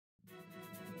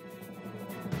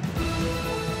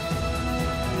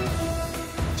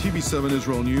TV7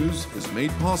 Israel News is made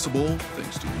possible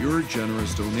thanks to your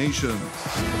generous donations.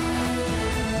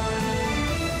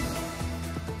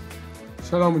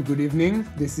 Shalom and good evening.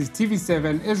 This is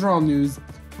TV7 Israel News,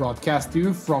 broadcast to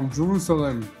you from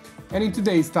Jerusalem. And in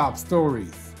today's top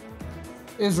stories,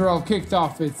 Israel kicked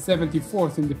off its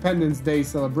 74th Independence Day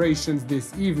celebrations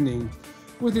this evening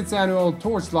with its annual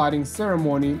torch-lighting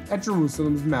ceremony at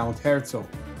Jerusalem's Mount Herzl.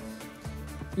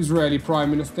 Israeli Prime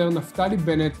Minister Naftali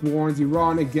Bennett warns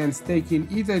Iran against taking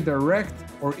either direct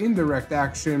or indirect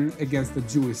action against the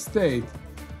Jewish state,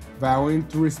 vowing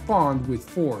to respond with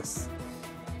force.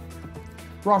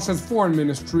 Russia's foreign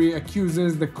ministry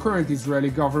accuses the current Israeli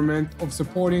government of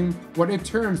supporting what it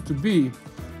terms to be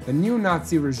the new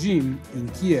Nazi regime in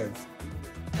Kyiv.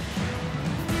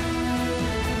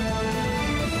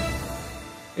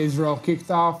 Israel kicked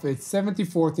off its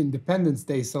 74th Independence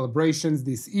Day celebrations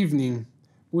this evening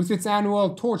with its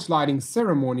annual torch-lighting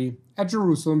ceremony at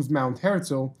Jerusalem's Mount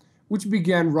Herzl, which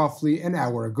began roughly an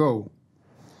hour ago.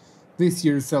 This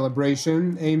year's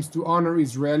celebration aims to honor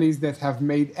Israelis that have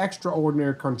made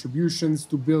extraordinary contributions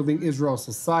to building Israel's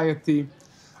society,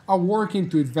 are working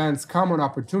to advance common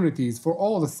opportunities for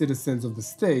all the citizens of the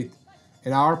state,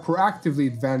 and are proactively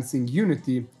advancing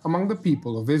unity among the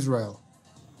people of Israel.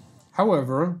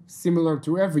 However, similar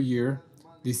to every year,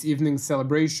 this evening's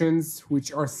celebrations,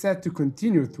 which are set to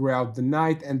continue throughout the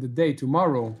night and the day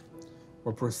tomorrow,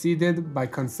 were preceded by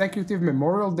consecutive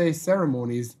Memorial Day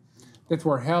ceremonies that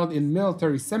were held in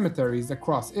military cemeteries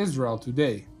across Israel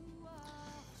today.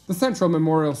 The central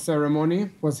memorial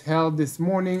ceremony was held this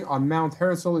morning on Mount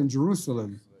Herzl in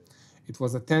Jerusalem. It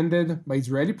was attended by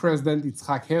Israeli President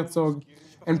Herzl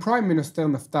and Prime Minister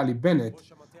Naftali Bennett,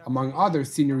 among other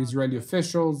senior Israeli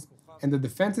officials, and the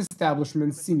defense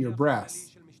establishment's senior brass.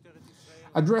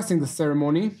 Addressing the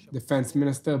ceremony, Defense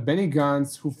Minister Benny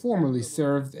Gantz, who formerly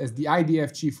served as the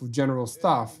IDF Chief of General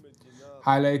Staff,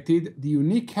 highlighted the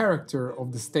unique character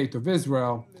of the State of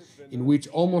Israel, in which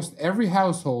almost every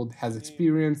household has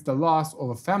experienced the loss of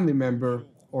a family member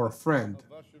or a friend.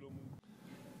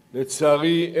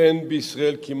 לצערי אין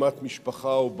בישראל כמעט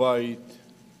משפחה או בית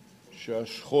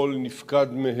שהשכול נפקד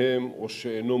מהם או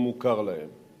שאינו מוכר להם.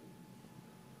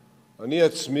 אני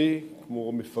עצמי,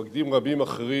 כמו מפקדים רבים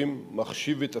אחרים,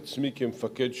 מחשיב את עצמי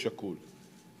כמפקד שקול.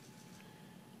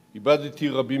 איבדתי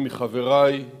רבים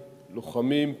מחבריי,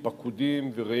 לוחמים,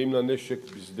 פקודים ורעים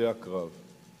לנשק בשדה הקרב.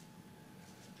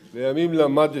 לימים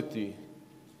למדתי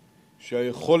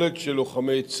שהיכולת של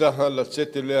לוחמי צה"ל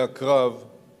לצאת אלי הקרב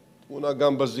תמונה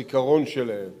גם בזיכרון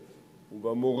שלהם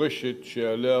ובמורשת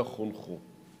שעליה חונכו.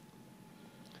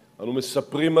 אנו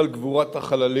מספרים על גבורת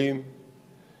החללים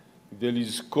כדי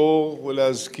לזכור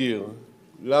ולהזכיר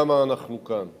למה אנחנו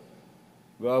כאן,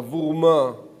 ועבור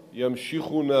מה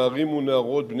ימשיכו נערים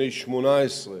ונערות בני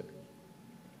 18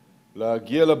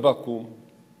 להגיע לבקו"ם,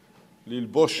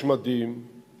 ללבוש מדים,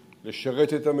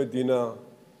 לשרת את המדינה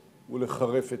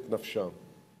ולחרף את נפשם.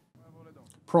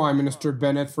 Prime Minister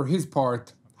Bennett, for his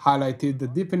part, highlighted the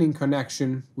deepening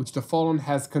connection which the fallen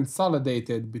has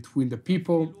consolidated between the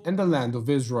people and the land of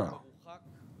Israel.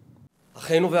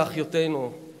 אחינו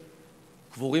ואחיותינו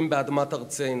קבורים באדמת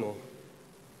ארצנו,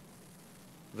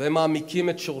 והם מעמיקים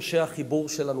את שורשי החיבור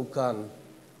שלנו כאן,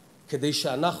 כדי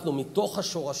שאנחנו מתוך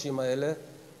השורשים האלה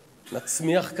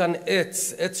נצמיח כאן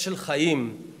עץ של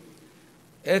חיים,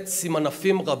 עץ עם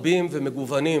ענפים רבים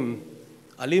ומגוונים,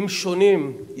 עלים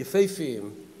שונים,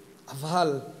 יפהפיים,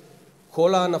 אבל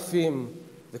כל הענפים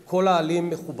וכל העלים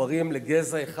מחוברים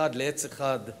לגזע אחד, לעץ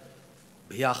אחד,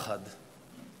 ביחד.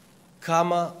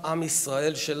 כמה עם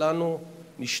ישראל שלנו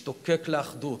משתוקק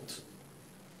לאחדות,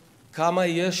 כמה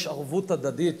יש ערבות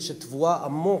הדדית שטבועה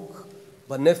עמוק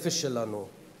בנפש שלנו.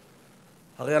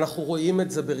 הרי אנחנו רואים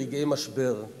את זה ברגעי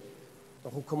משבר,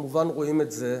 אנחנו כמובן רואים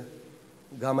את זה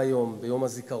גם היום, ביום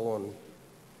הזיכרון.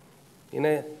 הנה,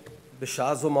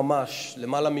 בשעה זו ממש,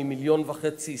 למעלה מ1.5 מיליון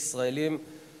ישראלים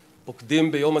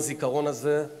פוקדים ביום הזיכרון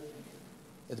הזה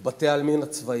את בתי העלמין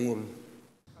הצבאיים.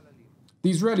 The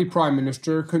Israeli Prime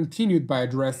Minister continued by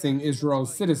addressing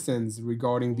Israel's citizens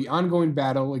regarding the ongoing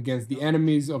battle against the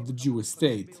enemies of the Jewish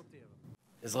state.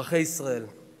 אזרחי ישראל,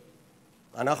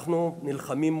 אנחנו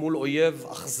נלחמים מול אויב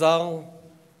אכזר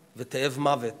ותאב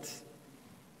מוות.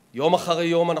 יום אחרי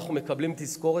יום אנחנו מקבלים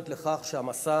תזכורת לכך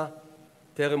שהמסע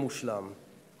טרם הושלם.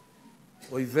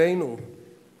 אויבינו,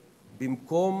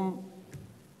 במקום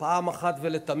פעם אחת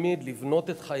ולתמיד לבנות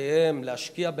את חייהם,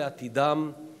 להשקיע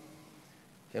בעתידם,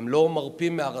 הם לא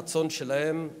מרפים מהרצון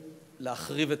שלהם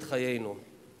להחריב את חיינו.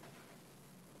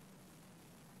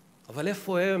 אבל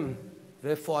איפה הם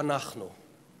ואיפה אנחנו?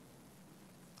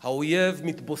 האויב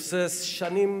מתבוסס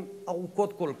שנים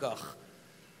ארוכות כל כך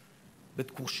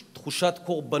בתחושת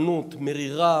קורבנות,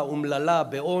 מרירה ומללה,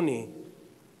 בעוני.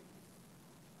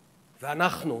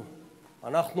 ואנחנו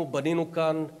בנינו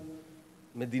כאן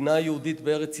מדינה יהודית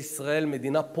בארץ ישראל,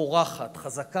 מדינה פורחת,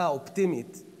 חזקה,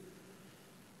 אופטימית.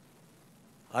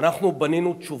 אנחנו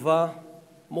בנינו תשובה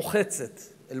מוחצת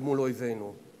אל מול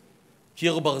אויבינו.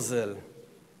 קיר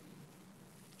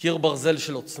ברזל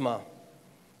של עוצמה.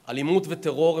 אלימות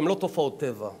וטרור הם לא תופעות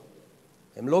טבע.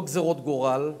 הם לא גזרות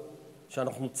גורל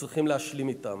שאנחנו צריכים להשלים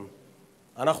איתם.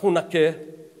 אנחנו נכה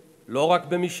לא רק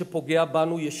במי שפוגע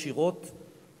בנו ישירות,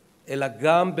 אלא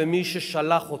גם במי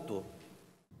ששלח אותו.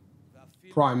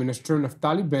 Prime Minister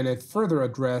Naftali Bennett further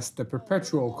addressed the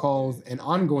perpetual calls and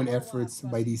ongoing efforts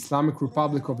by the Islamic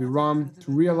Republic of Iran to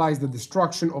realize the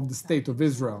destruction of the State of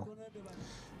Israel.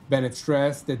 Bennett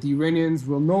stressed that the Iranians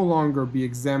will no longer be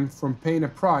exempt from paying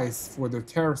a price for their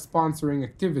terror-sponsoring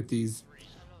activities,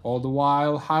 all the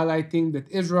while highlighting that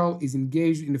Israel is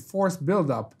engaged in a forced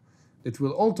buildup that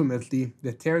will ultimately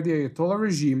deter the Ayatollah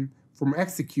regime from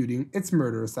executing its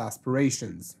murderous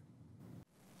aspirations.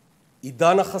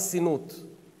 עידן החסינות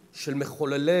של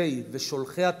מחוללי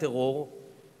ושולחי הטרור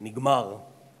נגמר.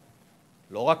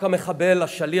 לא רק המחבל,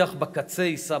 השליח בקצה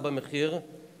יישא במחיר,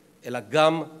 אלא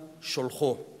גם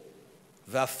שולחו.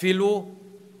 ואפילו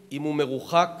אם הוא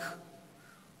מרוחק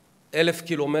 1,000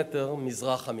 קילומטר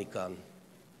מזרחה מכאן.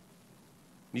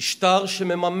 משטר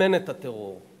שמממן את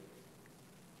הטרור,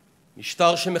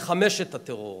 משטר שמחמש את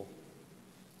הטרור,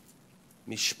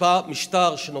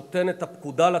 משטר שנותן את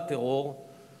הפקודה לטרור,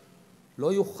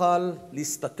 לא יוכל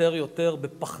להסתתר יותר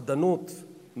בפחדנות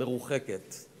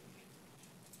מרוחקת.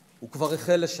 הוא כבר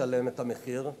החל לשלם את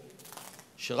המחיר,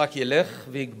 שרק ילך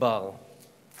ויגבר.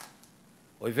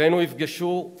 אויבינו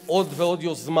יפגשו עוד ועוד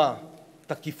יוזמה,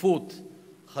 תקיפות,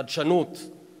 חדשנות.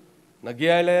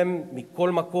 נגיע אליהם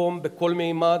מכל מקום, בכל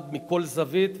מימד, מכל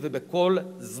זווית ובכל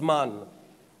זמן.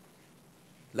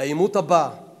 לעימות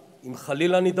הבא, אם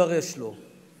חלילה נידרש לו,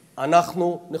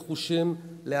 אנחנו נחושים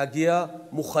להגיע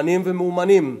מוכנים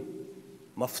ומאומנים,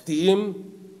 מפתיעים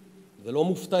ולא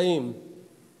מופתעים,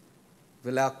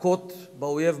 ולהכות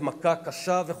באויב מכה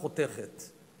קשה וחותכת.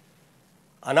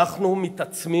 אנחנו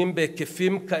מתעצמים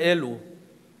בהיקפים כאלו,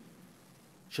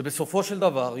 שבסופו של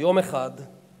דבר, יום אחד,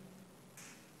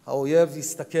 האויב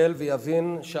יסתכל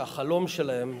ויבין שהחלום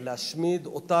שלהם להשמיד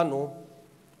אותנו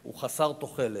הוא חסר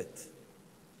תוחלת.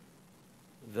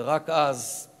 ורק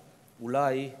אז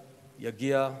אולי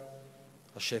יגיע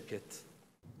השקט.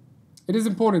 It is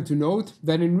important to note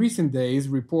that in recent days,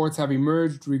 reports have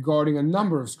emerged regarding a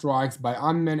number of strikes by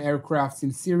unmanned aircrafts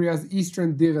in Syria's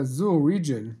eastern Deir ez-Zor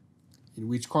region, in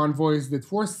which convoys that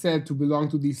were said to belong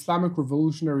to the Islamic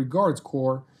Revolutionary Guards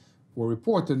Corps were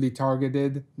reportedly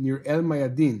targeted near El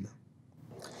Mayadin.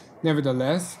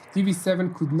 Nevertheless,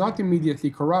 TV7 could not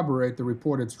immediately corroborate the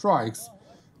reported strikes,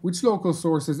 which local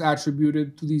sources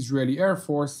attributed to the Israeli Air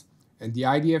Force, and the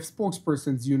IDF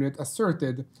spokesperson's unit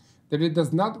asserted that it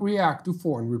does not react to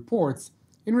foreign reports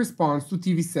in response to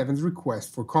TV7's request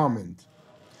for comment.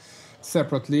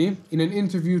 Separately, in an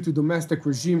interview to domestic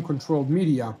regime-controlled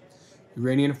media,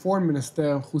 Iranian Foreign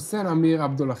Minister Hossein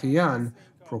Amir-Abdollahian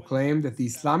proclaimed that the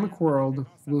Islamic world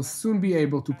will soon be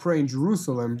able to pray in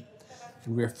Jerusalem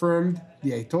and reaffirmed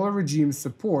the Ayatollah regime's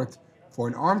support for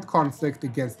an armed conflict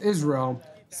against Israel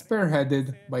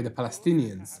spearheaded by the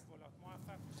Palestinians.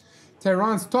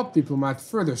 Tehran's top diplomat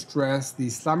further stressed the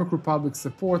Islamic Republic's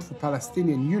support for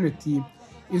Palestinian unity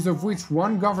is of which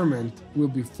one government will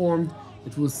be formed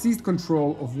that will seize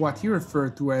control of what he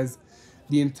referred to as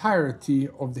the entirety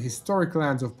of the historic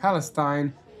lands of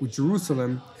Palestine, with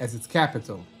Jerusalem as its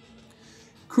capital.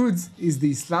 Quds is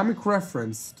the Islamic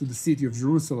reference to the city of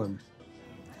Jerusalem.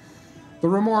 The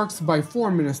remarks by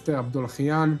Foreign Minister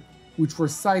Abdollahian, which were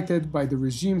cited by the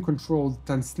regime-controlled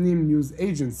Tasnim news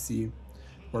agency,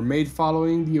 were made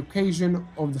following the occasion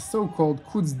of the so-called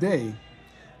Quds Day,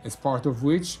 as part of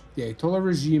which the Ayatollah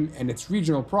regime and its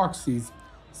regional proxies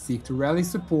seek to rally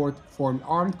support for an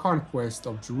armed conquest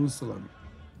of Jerusalem.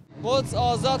 قدس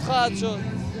آزاد خواهد شد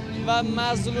و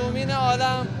مظلومین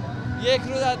عالم یک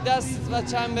روز از دست و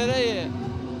چنبره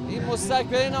این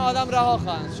مستکبرین عالم رها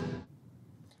خواهند شد.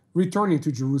 Returning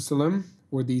to Jerusalem,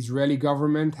 where the Israeli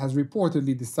government has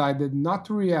reportedly decided not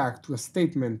to react to a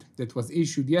statement that was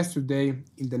issued yesterday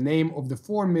in the name of the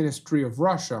Foreign Ministry of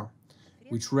Russia,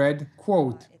 which read,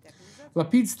 quote,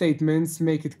 Lapid's statements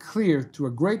make it clear to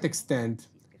a great extent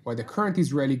why the current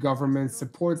Israeli government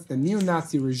supports the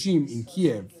neo-Nazi regime in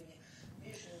Kyiv.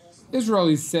 Israel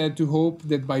is said to hope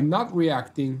that by not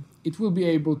reacting, it will be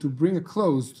able to bring a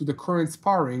close to the current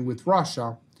sparring with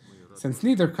Russia, since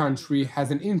neither country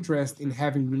has an interest in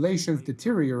having relations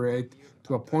deteriorate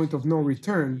to a point of no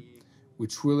return,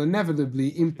 which will inevitably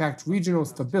impact regional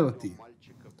stability.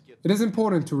 It is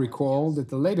important to recall that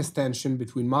the latest tension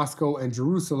between Moscow and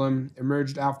Jerusalem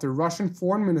emerged after Russian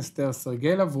Foreign Minister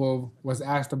Sergei Lavrov was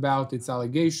asked about its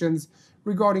allegations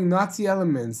regarding Nazi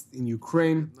elements in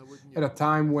Ukraine at a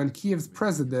time when Kyiv's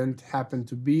president happened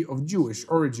to be of Jewish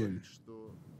origin.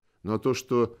 Но то,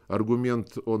 что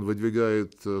аргумент он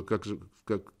выдвигает,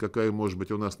 какая может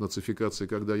быть у нас нацификация,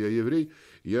 когда я еврей,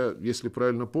 я, если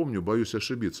правильно помню, боюсь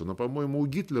ошибиться, но, по-моему, у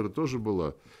Гитлера тоже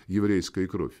была еврейская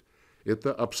кровь.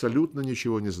 Это абсолютно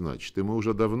ничего не значит. И мы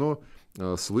уже давно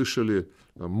слышали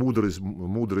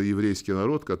мудрый еврейский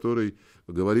народ, который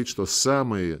говорит, что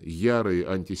самые ярые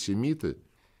антисемиты,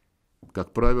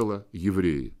 как правило,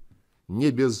 евреи.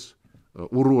 Не без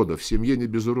урода, в семье не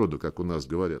без урода, как у нас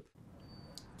говорят.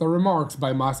 The remarks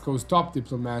by Moscow's top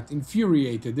diplomat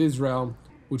infuriated Israel,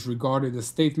 which regarded the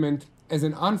statement as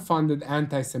an unfounded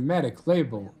anti-Semitic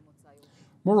label.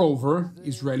 Moreover,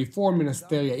 Israeli Foreign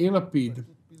Minister Yair Lapid,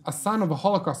 a son of a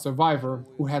Holocaust survivor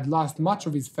who had lost much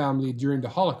of his family during the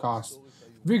Holocaust,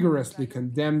 vigorously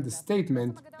condemned the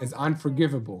statement as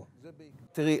unforgivable.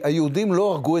 תראי, היהודים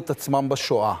לא הרגו את עצמם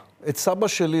בשואה. את סבא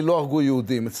שלי לא הרגו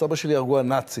יהודים, את סבא שלי הרגו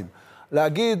הנאצים.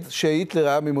 להגיד שהיטלר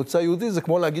היה ממוצא יהודי זה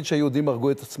כמו להגיד שהיהודים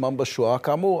הרגו את עצמם בשואה.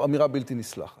 כאמור, אמירה בלתי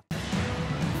נסלחת.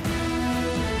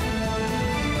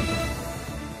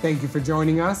 Thank you for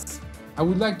joining us. I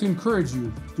would like to encourage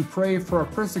you to pray for our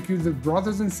persecuted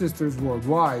brothers and sisters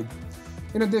worldwide,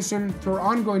 in addition to our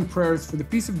ongoing prayers for the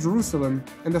peace of Jerusalem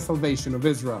and the salvation of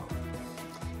Israel.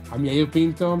 I'm Yair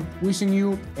Pinto, wishing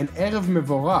you an Erev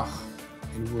Mevorach,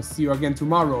 and we'll see you again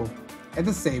tomorrow at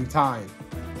the same time.